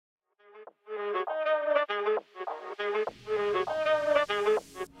Alright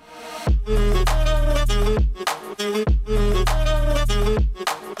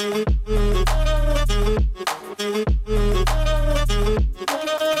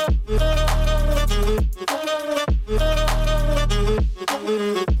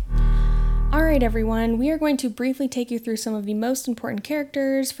everyone, we are going to briefly take you through some of the most important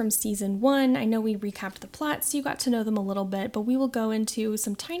characters from season 1. I know we recapped the plot, so you got to know them a little bit, but we will go into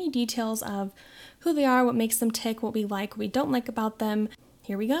some tiny details of who they are, what makes them tick, what we like, what we don't like about them.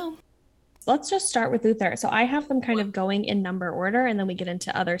 Here we go. Let's just start with Luther. So I have them kind of going in number order, and then we get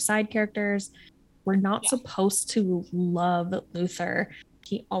into other side characters. We're not supposed to love Luther.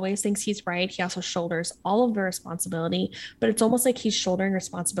 He always thinks he's right. He also shoulders all of the responsibility, but it's almost like he's shouldering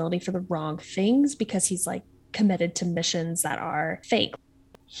responsibility for the wrong things because he's like committed to missions that are fake.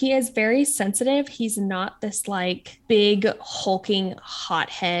 He is very sensitive. He's not this like big hulking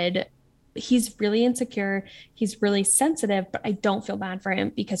hothead. He's really insecure. He's really sensitive, but I don't feel bad for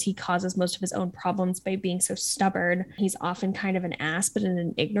him because he causes most of his own problems by being so stubborn. He's often kind of an ass, but in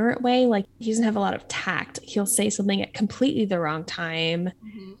an ignorant way. Like he doesn't have a lot of tact. He'll say something at completely the wrong time.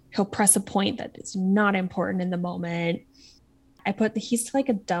 Mm-hmm. He'll press a point that is not important in the moment. He's like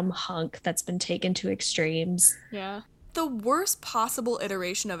a dumb hunk that's been taken to extremes. Yeah. The worst possible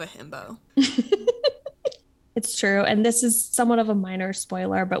iteration of a himbo. It's true. And this is somewhat of a minor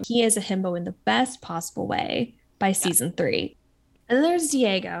spoiler, but he is a himbo in the best possible way by season 3. And then there's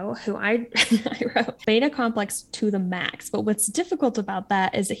Diego, who I wrote beta complex to the max. But what's difficult about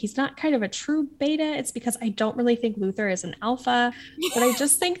that is that he's not kind of a true beta. It's because I don't really think Luther is an alpha. But I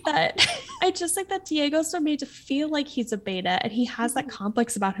just think that Diego's been made to feel like he's a beta, and he has that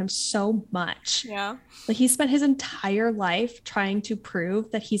complex about him so much. Yeah. Like he spent his entire life trying to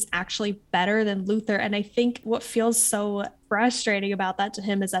prove that he's actually better than Luther. And I think what feels so frustrating about that to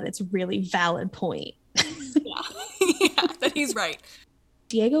him is that it's a really valid point. Yeah, that he's right.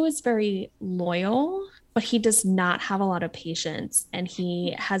 Diego is very loyal, but he does not have a lot of patience, and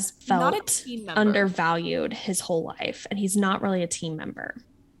he has felt undervalued his whole life, and he's not really a team member.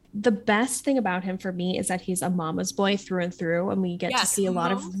 The best thing about him for me is that he's a mama's boy through and through, and we get to see a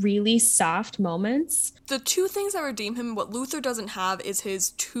lot of really soft moments. The two things that redeem him, what Luther doesn't have, is his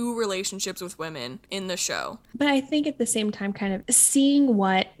 2 relationships with women in the show. But I think at the same time, kind of seeing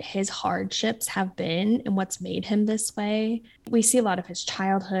what his hardships have been and what's made him this way. We see a lot of his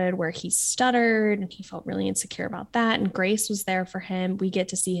childhood where he stuttered and he felt really insecure about that, and Grace was there for him. We get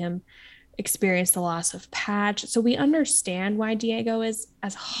to see him experience the loss of Patch. So we understand why Diego is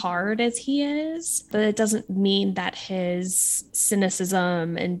as hard as he is, but it doesn't mean that his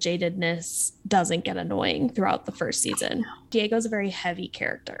cynicism and jadedness doesn't get annoying throughout the first season. Diego's a very heavy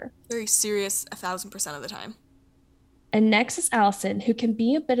character. Very serious 1,000% of the time. And next is Allison, who can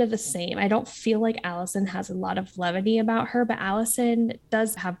be a bit of the same. I don't feel like Allison has a lot of levity about her, but Allison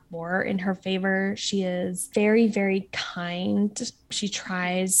does have more in her favor. She is very, very kind. She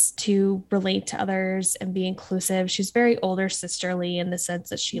tries to relate to others and be inclusive. She's very older sisterly in the sense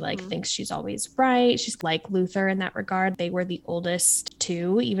that she thinks she's always right. She's like Luther in that regard. They were the oldest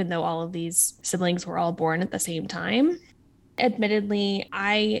 2, even though all of these siblings were all born at the same time. Admittedly,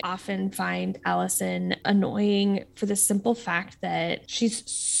 I often find Allison annoying for the simple fact that she's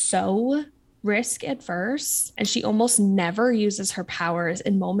so risk adverse, and she almost never uses her powers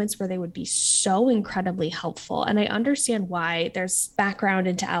in moments where they would be so incredibly helpful. And I understand why. There's background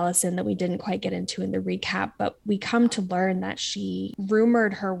into Allison that we didn't quite get into in the recap, but we come to learn that she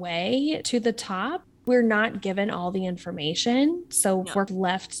rumored her way to the top. We're not given all the information, so we're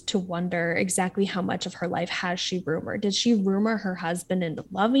left to wonder exactly how much of her life has she rumored. Did she rumor her husband into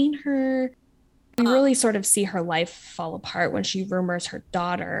loving her? We really sort of see her life fall apart when she rumors her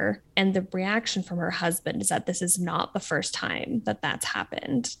daughter, and the reaction from her husband is that this is not the first time that that's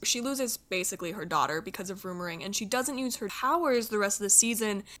happened. She loses basically her daughter because of rumoring, and she doesn't use her powers the rest of the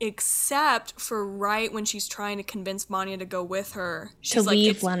season except for right when she's trying to convince Vanya to go with her. She's to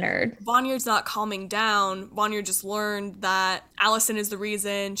leave Leonard. Vanya's not calming down. Vanya just learned that Allison is the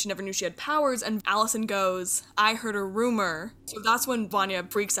reason. She never knew she had powers, and Allison goes, I heard a rumor. So that's when Vanya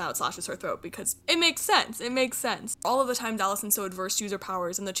freaks out, slashes her throat, because it makes sense. It makes sense. All of the times Allison's so adverse to use her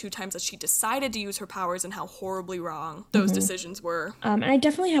powers, and the 2 times that she decided to use her powers and how horribly wrong those decisions were. And I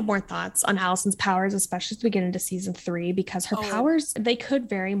definitely have more thoughts on Allison's powers, especially as we get into season 3, because her powers, they could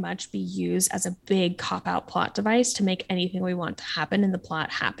very much be used as a big cop-out plot device to make anything we want to happen in the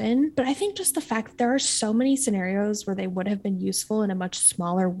plot happen. But I think just the fact that there are so many scenarios where they would have been useful in a much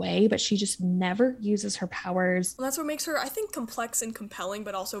smaller way, but she just never uses her powers. Well, that's what makes her, I think, complex and compelling,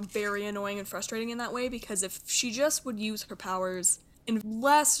 but also very annoying and frustrating in that way, because if she just would use her powers in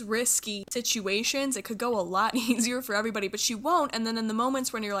less risky situations, it could go a lot easier for everybody, but she won't. And then in the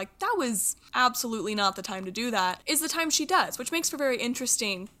moments when you're like, that was absolutely not the time to do that, is the time she does, which makes for very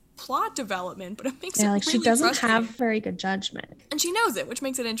interesting plot development, but it makes it like really she doesn't frustrating. have very good judgment. And she knows it, which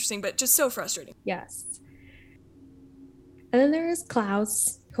makes it interesting, but just so frustrating. Yes. And then there is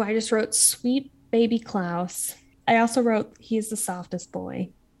Klaus, who I just wrote sweet baby Klaus. I also wrote he's the softest boy.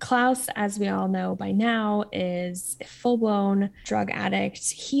 Klaus, as we all know by now, is a full-blown drug addict.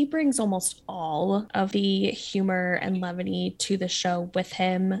 He brings almost all of the humor and levity to the show with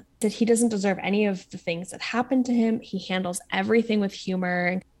him. That he doesn't deserve any of the things that happen to him. He handles everything with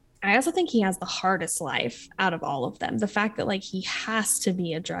humor. I also think he has the hardest life out of all of them. The fact that like he has to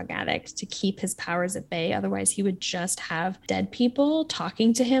be a drug addict to keep his powers at bay. Otherwise, he would just have dead people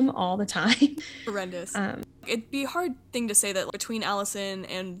talking to him all the time. Horrendous. It'd be a hard thing to say that between Allison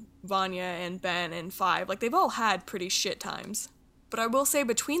and Vanya and Ben and Five, like they've all had pretty shit times. But I will say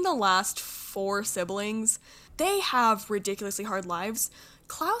between the last 4 siblings, they have ridiculously hard lives.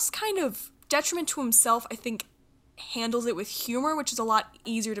 Klaus kind of, detriment to himself, I think, handles it with humor, which is a lot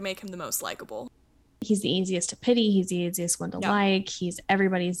easier to make him the most likable. He's the easiest to pity. He's the easiest one to like. He's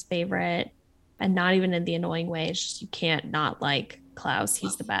everybody's favorite, and not even in the annoying way. It's just you can't not like Klaus.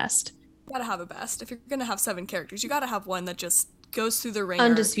 He's the best. You gotta have a best. If you're gonna have 7 characters, you gotta have one that just goes through the ringer.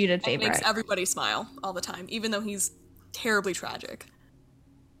 Undisputed favorite. Makes everybody smile all the time, even though he's terribly tragic.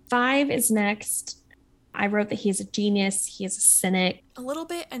 5 is next. I wrote that he's a genius. He is a cynic. A little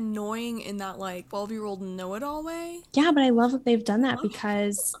bit annoying in that, like, 12-year-old know-it-all way. Yeah, but I love that they've done that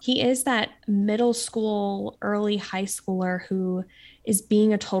because he is that middle school, early high schooler who is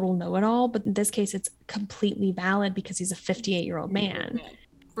being a total know-it-all. But in this case, it's completely valid because he's a 58-year-old man.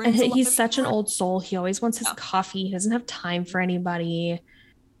 And he's such an old soul. He always wants his coffee. He doesn't have time for anybody.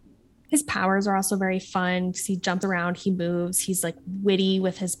 His powers are also very fun because he jumps around, he moves, he's like witty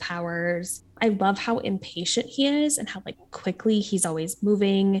with his powers. I love how impatient he is and how like quickly he's always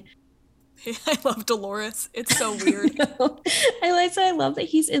moving. I love Dolores. It's so weird. I love that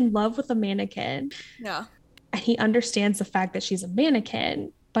he's in love with a mannequin. Yeah. And he understands the fact that she's a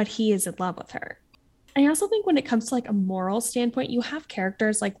mannequin, but he is in love with her. I also think when it comes to like a moral standpoint, you have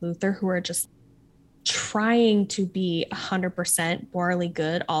characters like Luther who are just trying to be 100% morally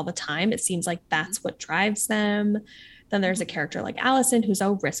good all the time. It seems like that's what drives them. Then there's a character like Allison who's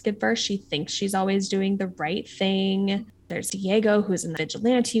so risk adverse. She thinks she's always doing the right thing. There's Diego who's in the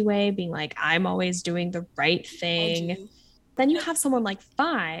vigilante way, being like, I'm always doing the right thing. Then you have someone like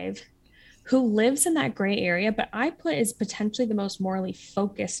Five who lives in that gray area, but I put is potentially the most morally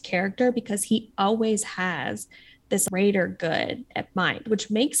focused character because he always has this greater good at mind, which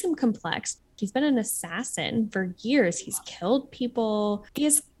makes him complex. He's been an assassin for years. He's killed people. He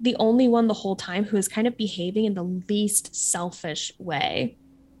is the only one the whole time who is kind of behaving in the least selfish way.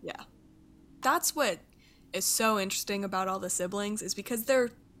 Yeah. That's what is so interesting about all the siblings is because they're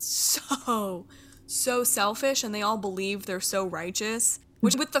so selfish and they all believe they're so righteous.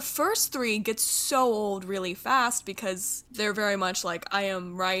 Which with the first 3 gets so old really fast because they're very much like, I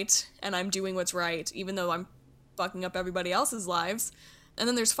am right and I'm doing what's right, even though I'm fucking up everybody else's lives. And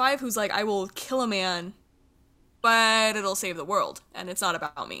then there's 5 who's like, I will kill a man, but it'll save the world, and it's not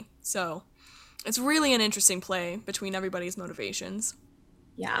about me. So it's really an interesting play between everybody's motivations.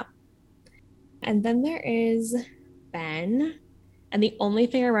 Yeah. And then there is Ben. And the only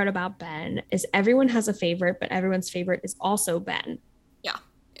thing I wrote about Ben is everyone has a favorite, but everyone's favorite is also Ben. Yeah.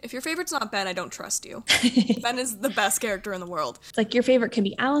 If your favorite's not Ben, I don't trust you. Ben is the best character in the world. It's like your favorite can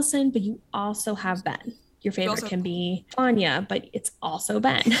be Allison, but you also have Ben. Your favorite can be Vanya, but it's also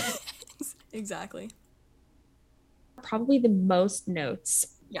Ben. Exactly. Probably the most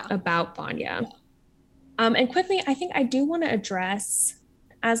notes about Vanya. And quickly, I think I do want to address,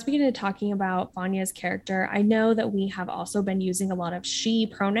 as we get into talking about Vanya's character, I know that we have also been using a lot of she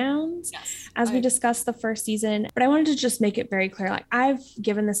pronouns as we discussed the first season, but I wanted to just make it very clear. Like I've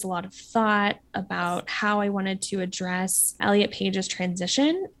given this a lot of thought about how I wanted to address Elliot Page's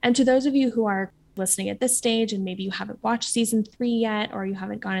transition. And to those of you who are listening at this stage and maybe you haven't watched season 3 yet, or you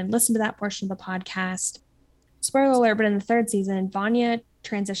haven't gone and listened to that portion of the podcast, spoiler alert, but in the 3rd season, Vanya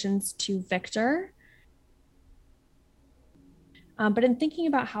transitions to Victor. But in thinking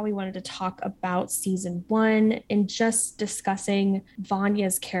about how we wanted to talk about season 1 and just discussing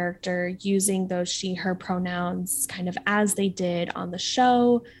Vanya's character using those she, her pronouns kind of as they did on the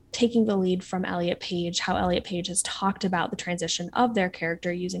show, taking the lead from Elliot Page, how Elliot Page has talked about the transition of their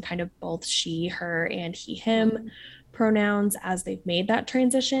character using kind of both she, her, and he, him pronouns as they've made that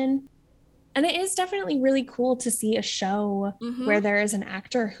transition. And it is definitely really cool to see a show where there is an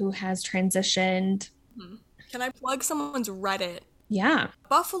actor who has transitioned. Can I plug someone's Reddit? Yeah.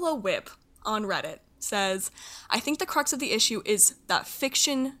 Buffalo Whip on Reddit says, I think the crux of the issue is that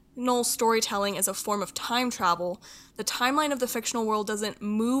fictional storytelling is a form of time travel. The timeline of the fictional world doesn't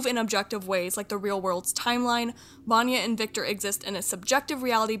move in objective ways like the real world's timeline. Vanya and Victor exist in a subjective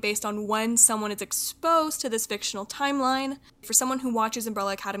reality based on when someone is exposed to this fictional timeline. For someone who watches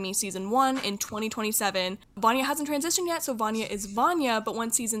Umbrella Academy Season 1 in 2027, Vanya hasn't transitioned yet, so Vanya is Vanya, but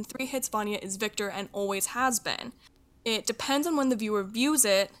when Season 3 hits, Vanya is Victor and always has been. It depends on when the viewer views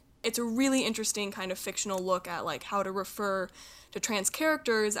it. It's a really interesting kind of fictional look at like how to refer to trans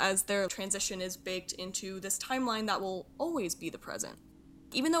characters as their transition is baked into this timeline that will always be the present.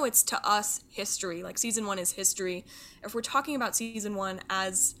 Even though it's to us history, like Season 1 is history, if we're talking about Season 1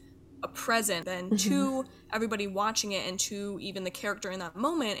 as a present, then to everybody watching it and to even the character in that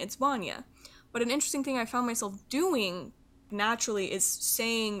moment, it's Vanya. But an interesting thing I found myself doing naturally is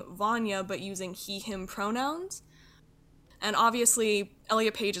saying Vanya but using he, him pronouns. And obviously,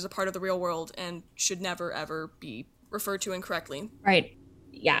 Elliot Page is a part of the real world and should never, ever be referred to incorrectly. Right.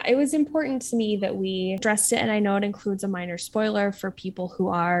 Yeah, it was important to me that we addressed it. And I know it includes a minor spoiler for people who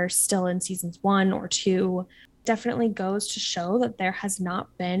are still in seasons 1 or 2. Definitely goes to show that there has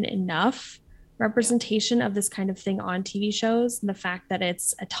not been enough representation of this kind of thing on TV shows. And the fact that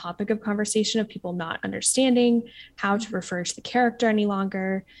it's a topic of conversation of people not understanding how to refer to the character any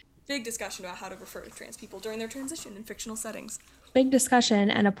longer. Big discussion about how to refer to trans people during their transition in fictional settings. Big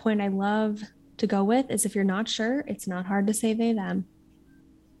discussion, and a point I love to go with is if you're not sure, it's not hard to say they, them.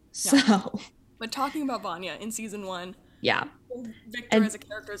 So. Yeah. But talking about Vanya in Season 1. Yeah. Victor as a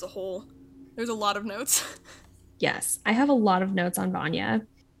character as a whole, there's a lot of notes. Yes, I have a lot of notes on Vanya.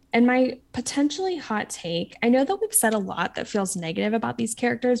 And my potentially hot take, I know that we've said a lot that feels negative about these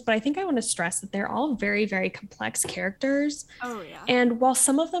characters, but I think I want to stress that they're all very, very complex characters. Oh, yeah. And while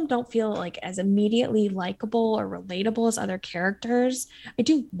some of them don't feel like as immediately likable or relatable as other characters, I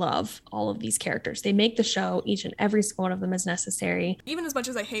do love all of these characters. They make the show, each and every single one of them is necessary. Even as much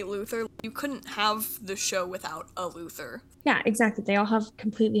as I hate Luther, you couldn't have the show without a Luther. Yeah, exactly. They all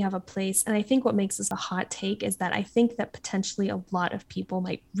completely have a place. And I think what makes this a hot take is that I think that potentially a lot of people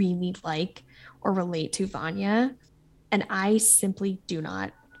might really like or relate to Vanya. And I simply do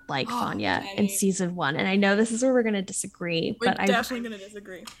not like Vanya in Season 1. And I know this is where we're going to disagree. We're definitely going to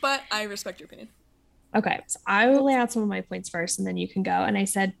disagree. But I respect your opinion. Okay, so I will lay out some of my points first and then you can go. And I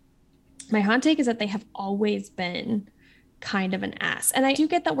said, my hot take is that they have always been kind of an ass. And I do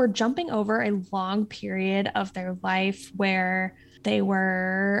get that we're jumping over a long period of their life where they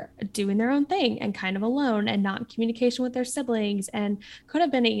were doing their own thing and kind of alone and not in communication with their siblings, and could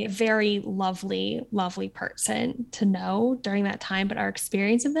have been a very lovely, lovely person to know during that time. But our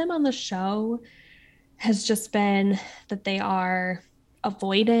experience of them on the show has just been that they are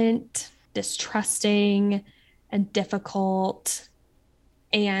avoidant, distrusting, and difficult.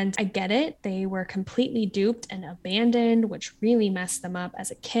 And I get it. They were completely duped and abandoned, which really messed them up as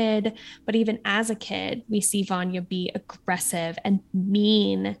a kid. But even as a kid, we see Vanya be aggressive and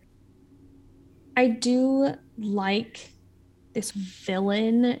mean. I do like this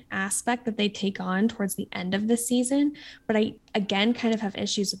villain aspect that they take on towards the end of the season. But I, again, kind of have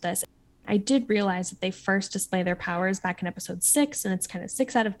issues with this. I did realize that they first display their powers back in episode 6, and it's kind of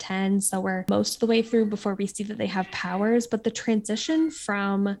 6 out of 10. So we're most of the way through before we see that they have powers. But the transition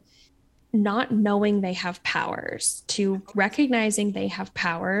from not knowing they have powers to recognizing they have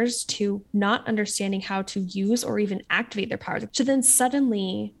powers to not understanding how to use or even activate their powers to then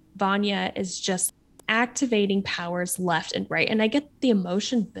suddenly Vanya is just activating powers left and right. And I get the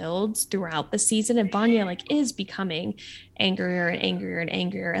emotion builds throughout the season, and Vanya like is becoming angrier and angrier and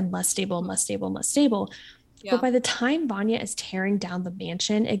angrier and less stable and less stable and less stable. Yeah. But by the time Vanya is tearing down the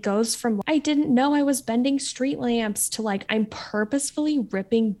mansion, it goes from I didn't know I was bending street lamps to like I'm purposefully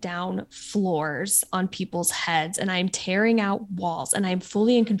ripping down floors on people's heads and I'm tearing out walls and I'm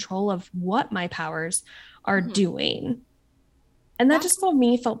fully in control of what my powers are doing. And that just for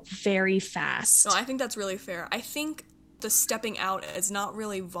me felt very fast. No, I think that's really fair. I think the stepping out is not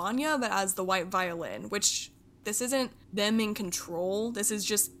really Vanya, but as the white violin, which this isn't them in control. This is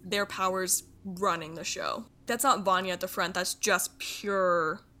just their powers running the show. That's not Vanya at the front. That's just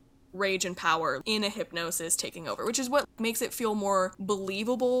pure rage and power in a hypnosis taking over, which is what makes it feel more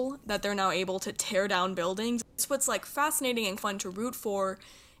believable that they're now able to tear down buildings. It's what's like fascinating and fun to root for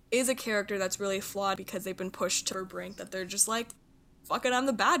is a character that's really flawed because they've been pushed to their brink, that they're just like, fuck it, I'm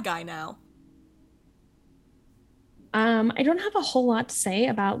the bad guy now. I don't have a whole lot to say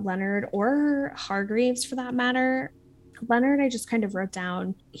about Leonard or Hargreaves for that matter. Leonard, I just kind of wrote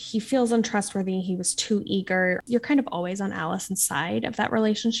down, he feels untrustworthy. He was too eager. You're kind of always on Allison's side of that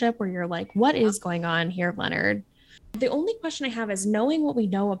relationship where you're like, what is going on here, Leonard? The only question I have is, knowing what we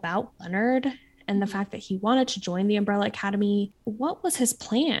know about Leonard and the fact that he wanted to join the Umbrella Academy, what was his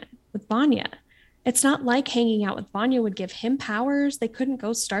plan with Vanya? It's not like hanging out with Vanya would give him powers. They couldn't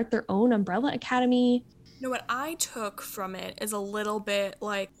go start their own Umbrella Academy. You know what I took from it is a little bit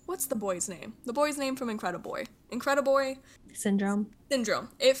like, what's the boy's name? The boy's name from Incrediboy. Incrediboy? Syndrome. Syndrome.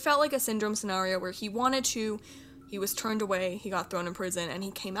 It felt like a Syndrome scenario where he wanted to, he was turned away, he got thrown in prison, and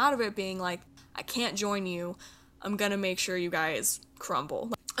he came out of it being like, I can't join you. I'm gonna make sure you guys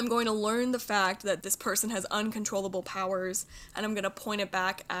crumble. I'm going to learn the fact that this person has uncontrollable powers, and I'm gonna point it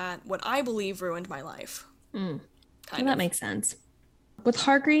back at what I believe ruined my life. That makes sense. With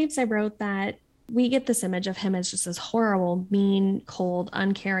Hargreaves, I wrote that we get this image of him as just this horrible, mean, cold,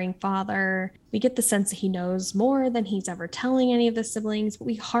 uncaring father. We get the sense that he knows more than he's ever telling any of the siblings, but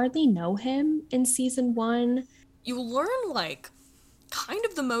we hardly know him in season 1. You learn, like, kind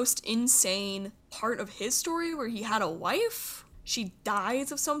of the most insane part of his story where he had a wife. She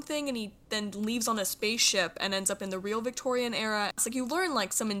dies of something and he then leaves on a spaceship and ends up in the real Victorian era. It's like you learn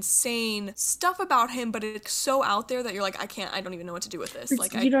like some insane stuff about him, but it's so out there that you're like, I don't even know what to do with this.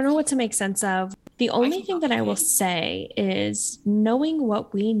 Like, you don't know what to make sense of. The only thing that I will say is, knowing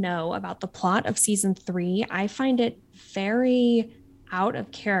what we know about the plot of season 3, I find it very out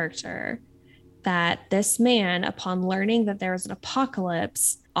of character that this man, upon learning that there was an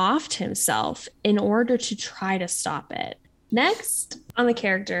apocalypse, offed himself in order to try to stop it. Next on the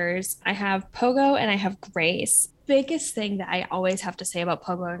characters, I have Pogo and I have Grace. Biggest thing that I always have to say about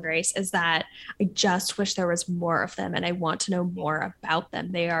Pogo and Grace is that I just wish there was more of them and I want to know more about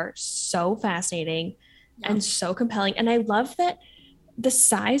them. They are so fascinating and so compelling. And I love that the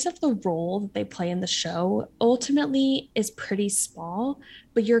size of the role that they play in the show ultimately is pretty small,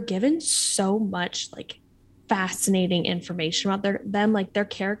 but you're given so much like fascinating information about them, like their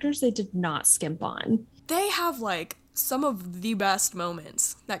characters they did not skimp on. They have like some of the best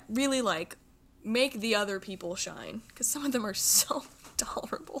moments that really like make the other people shine, because some of them are so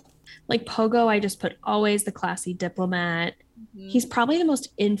tolerable. Like Pogo, I just put always the classy diplomat. He's probably the most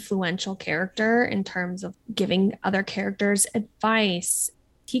influential character in terms of giving other characters advice.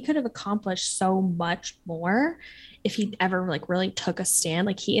 He could have accomplished so much more if he ever like really took a stand.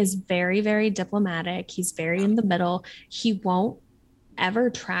 Like he is very, very diplomatic. He's very in the middle. He won't ever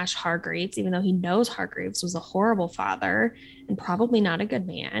trash Hargreaves, even though he knows Hargreaves was a horrible father and probably not a good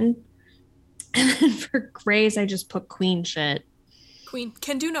man. And then for Grace, I just put queen shit. Queen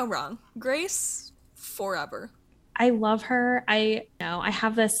can do no wrong. Grace forever. I love her. I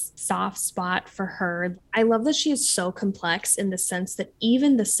have this soft spot for her. I love that she is so complex in the sense that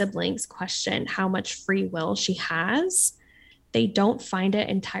even the siblings question how much free will she has. They don't find it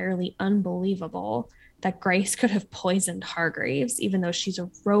entirely unbelievable that Grace could have poisoned Hargreaves, even though she's a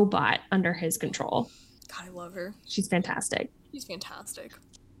robot under his control. God, I love her. She's fantastic. She's fantastic.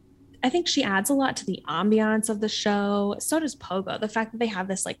 I think she adds a lot to the ambiance of the show. So does Pogo. The fact that they have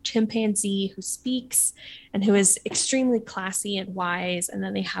this like chimpanzee who speaks and who is extremely classy and wise. And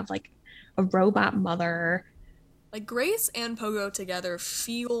then they have like a robot mother. Like Grace and Pogo together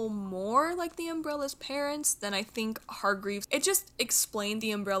feel more like the Umbrella's parents than I think Hargreaves. It just explained the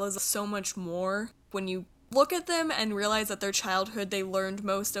Umbrellas so much more when you look at them and realize that their childhood, they learned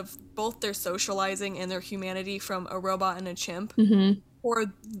most of both their socializing and their humanity from a robot and a chimp. Mm-hmm. Or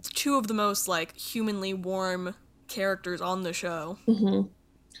two of the most like humanly warm characters on the show. Mm-hmm.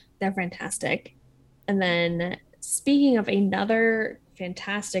 They're fantastic. And then speaking of another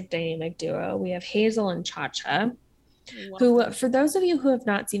fantastic dynamic duo, we have Hazel and Cha-Cha, who, for those of you who have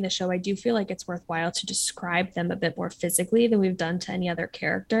not seen the show, I do feel like it's worthwhile to describe them a bit more physically than we've done to any other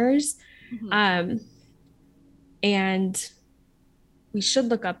characters. Mm-hmm. And we should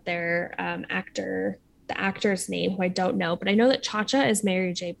look up their the actor's name, who I don't know, but I know that Cha-Cha is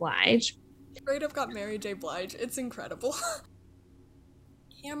Mary J. Blige. Straight up got Mary J. Blige. It's incredible.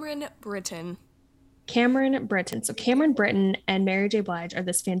 Cameron Britton. So Cameron Britton and Mary J. Blige are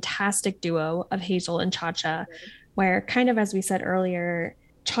this fantastic duo of Hazel and Cha-Cha, where kind of, as we said earlier,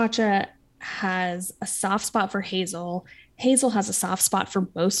 Cha-Cha has a soft spot for Hazel. Hazel has a soft spot for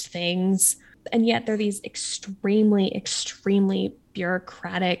most things. And yet they're these extremely, extremely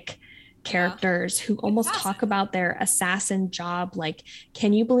bureaucratic characters who almost talk about their assassin job, like,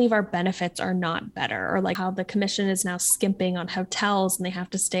 can you believe our benefits are not better? Or like how the commission is now skimping on hotels and they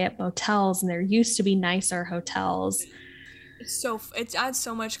have to stay at motels and there used to be nicer hotels. It adds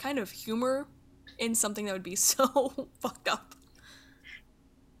so much kind of humor in something that would be so fucked up.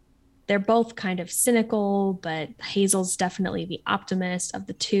 They're both kind of cynical, but Hazel's definitely the optimist of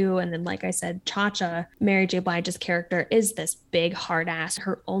the two. And then, like I said, Cha-Cha, Mary J. Blige's character, is this big hard ass.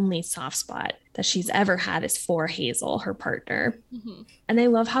 Her only soft spot that she's ever had is for Hazel, her partner. Mm-hmm. And I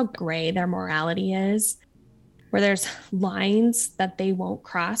love how gray their morality is, where there's lines that they won't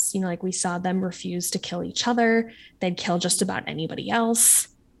cross. You know, like we saw them refuse to kill each other. They'd kill just about anybody else.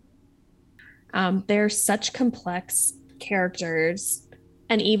 They're such complex characters.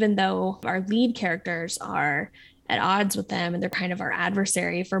 And even though our lead characters are at odds with them and they're kind of our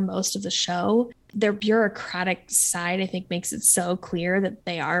adversary for most of the show, their bureaucratic side, I think, makes it so clear that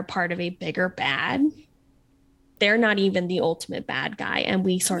they are part of a bigger bad. They're not even the ultimate bad guy. And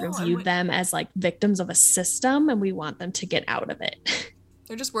we sort of viewed them as like victims of a system, and we want them to get out of it.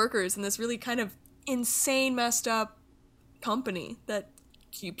 They're just workers in this really kind of insane, messed up company that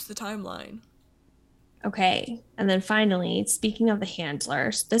keeps the timeline. Okay. And then finally, speaking of the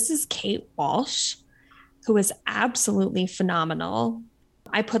handlers, this is Kate Walsh, who is absolutely phenomenal.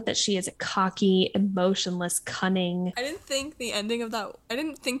 I put that she is a cocky, emotionless, cunning. I didn't think the ending of that, I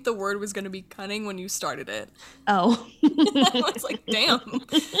didn't think the word was going to be cunning when you started it. Oh. I was like, damn.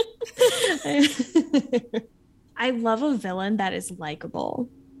 I love a villain that is likable.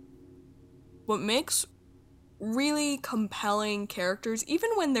 What makes really compelling characters,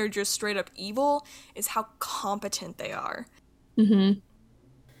 even when they're just straight up evil, is how competent they are. Mm-hmm.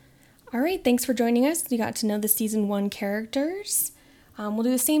 All right, thanks for joining us. You got to know the season 1 characters. We'll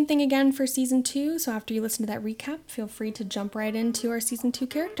do the same thing again for season 2. So after you listen to that recap, feel free to jump right into our season 2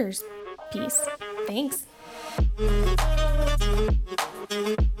 characters. Peace. Thanks.